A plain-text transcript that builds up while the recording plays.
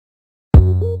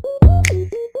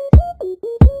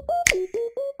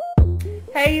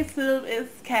Hey YouTube,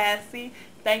 it's Cassie.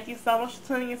 Thank you so much for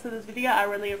tuning into this video. I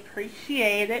really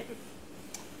appreciate it.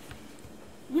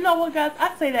 You know what, guys?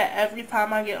 I say that every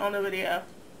time I get on the video.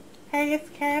 Hey, it's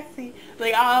Cassie.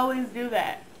 Like, I always do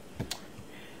that.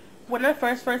 When I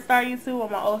first started YouTube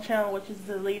on my old channel, which is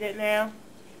deleted now,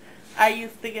 I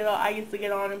used to get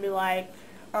on and be like,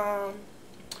 I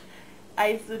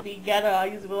used to be ghetto. I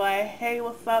used to be like, hey,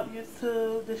 what's up,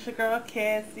 YouTube? This your girl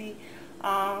Cassie.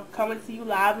 Coming to you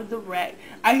live and direct.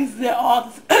 I used to do it all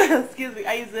the excuse me.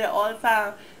 I used to do it all the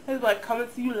time. I was like, coming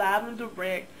to you live and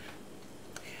direct.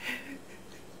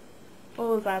 What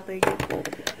was I thinking?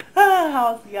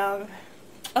 I was young.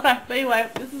 Okay, but anyway,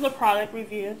 this is a product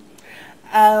review.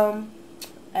 I've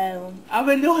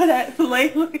been doing that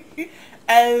lately.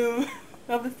 I've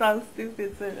been so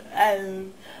stupid too.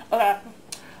 Okay.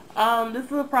 This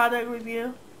is a product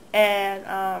review, and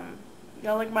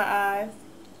y'all like my eyes.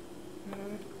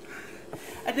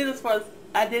 I did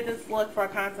this look for a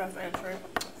contest entry,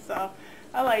 so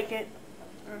I like it.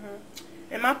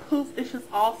 And my poof is just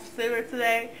off center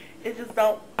today.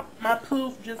 My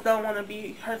poof just don't want to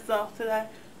be herself today.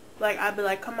 Like, I'd be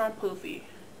like, come on, Poofy.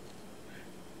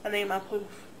 I named my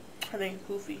poof. Her name's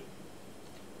Poofy.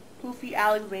 Poofy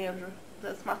Alexandra.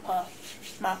 That's my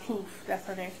puff. My poof. That's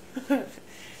her name.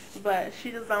 But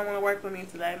she just don't want to work with me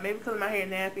today. Maybe because my hair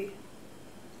nappy.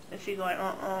 And she's like,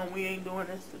 we ain't doing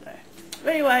this today.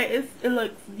 But anyway, it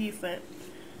looks decent.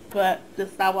 But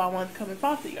that's not what I wanted to come and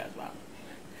talk to you guys about.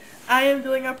 I am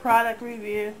doing a product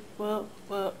review.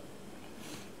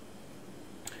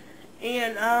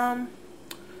 And,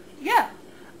 yeah.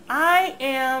 I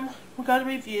am going to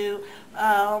review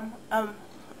a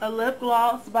lip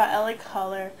gloss by LA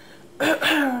Color.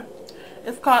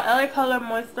 It's called LA Color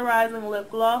Moisturizing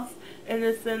Lip Gloss. And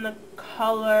it's in the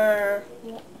color...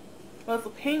 Well, it's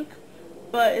a pink,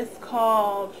 but it's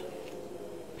called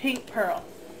Pink Pearl.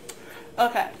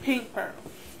 Okay, Pink Pearl.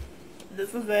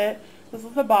 This is it. This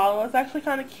is the bottle. It's actually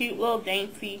kind of cute, little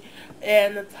dainty,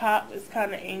 and the top is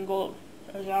kind of angled,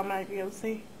 as y'all might be able to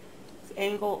see. It's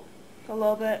angled a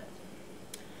little bit.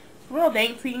 It's real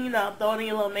dainty, you know, throw in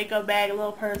a little makeup bag, a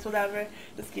little purse, whatever.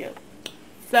 It's cute.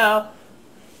 So,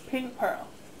 Pink Pearl.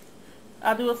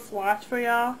 I'll do a swatch for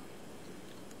y'all.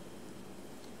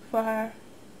 For her.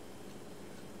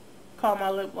 Call my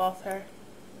lip gloss her.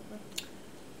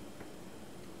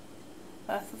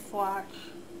 That's the swatch.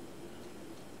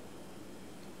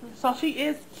 So she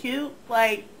is cute.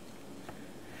 Like,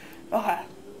 okay.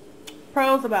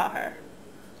 Pros about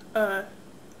her.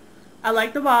 I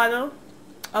like the bottle.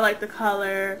 I like the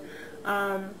color.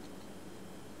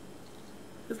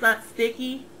 It's not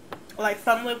sticky. Like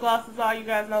some lip glosses are. You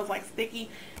guys know it's like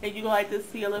sticky. And you go like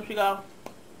this to your lips. You go.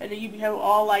 And then you be having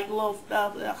all like little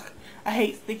stuff. Ugh. I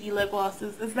hate sticky lip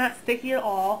glosses. It's not sticky at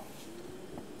all.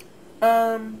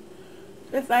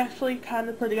 It's actually kind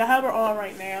of pretty. I have her on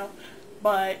right now,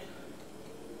 but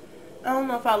I don't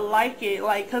know if I like it.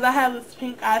 Like, cause I have this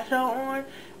pink eyeshadow on.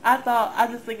 I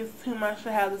just think it's too much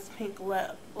to have this pink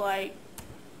lip. Like,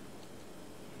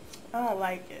 I don't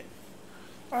like it.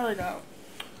 I really don't.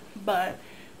 But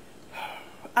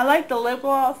I like the lip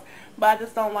gloss, but I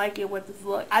just don't like it with this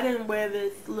look. I didn't wear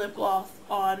this lip gloss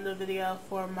on the video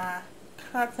for my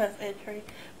contest entry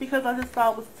because I just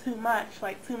thought it was too much,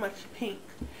 like too much pink.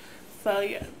 So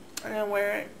yeah, I didn't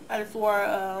wear it. I just wore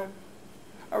a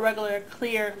regular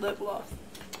clear lip gloss.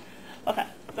 Okay,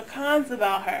 the cons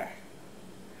about her.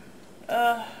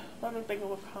 Let me think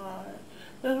of a con.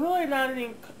 There's really not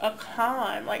a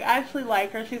con. Like, I actually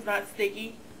like her. She's not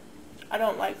sticky. I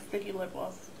don't like sticky lip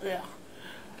gloss. Yeah.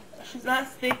 She's not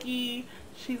sticky.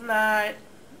 She's not,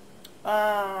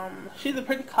 she's a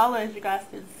pretty color, as you guys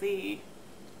can see.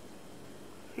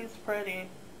 She's pretty.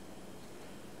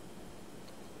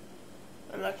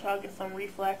 And let y'all get some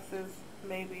reflexes,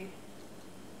 maybe.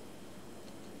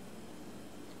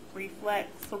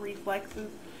 Reflexes,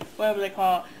 whatever they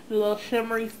call it. The little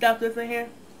shimmery stuff that's in here.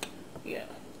 Yeah,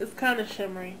 it's kind of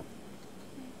shimmery.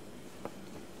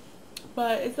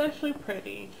 But it's actually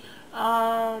pretty.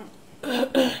 Out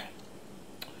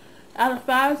of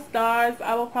 5 stars,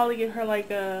 I will probably give her like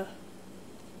a...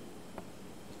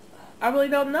 I really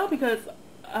don't know because...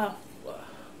 I'll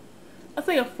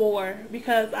say a 4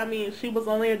 because, I mean, she was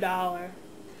only $1.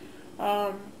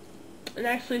 And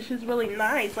actually, she's really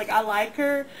nice. Like, I like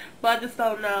her, but I just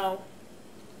don't know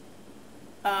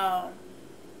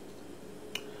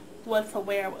what to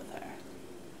wear with her.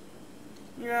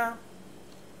 You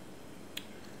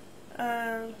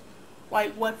know?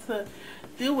 Like, what to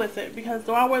do with it, because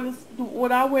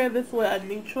would I wear this with a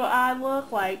neutral eye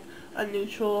look, like a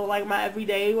neutral, like my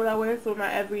everyday, would I wear this with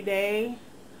my everyday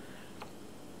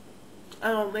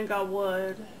I don't think I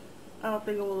would. I don't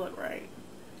think it will look right.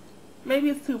 Maybe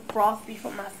it's too frosty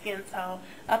for my skin tone.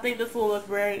 I think this will look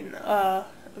very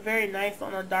nice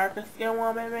on a darker skin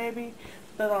woman maybe.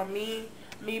 But on me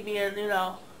being, you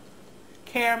know,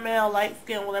 caramel, light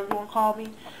skin, whatever you want to call me,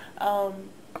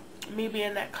 me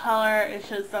being that color, it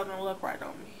just doesn't look right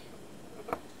on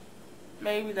me.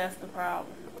 Maybe that's the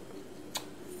problem.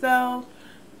 So,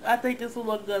 I think this will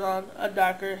look good on a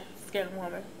darker skin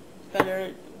woman.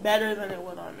 Better than it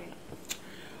would on me.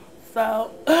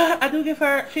 So, I do give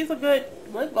her, she's a good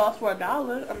lip gloss for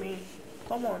 $1. I mean,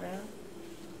 come on now.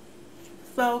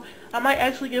 So, I might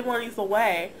actually give one of these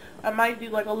away. I might do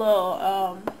like a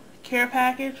little, care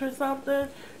package or something.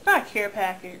 Not a care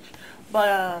package, but,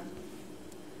 I'm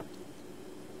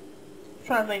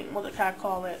trying to think what I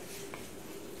call it.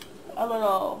 A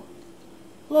little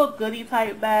goodie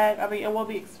type bag. I mean, it won't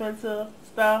be expensive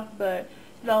stuff, but,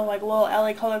 you know, like little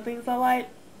LA color things I like.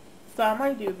 So, I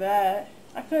might do that.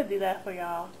 I could do that for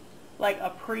y'all. Like a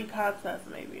pre-contest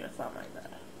maybe or something like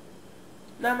that.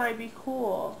 That might be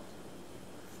cool.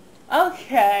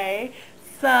 Okay.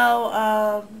 So,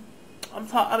 I've been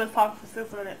talking for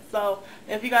 6 minutes. So,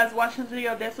 if you guys watch this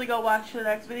video, definitely go watch the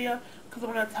next video. Because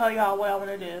I'm going to tell y'all what I want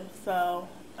to do. So,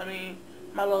 I mean,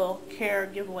 my little care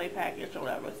giveaway package or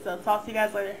whatever. So, talk to you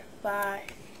guys later. Bye.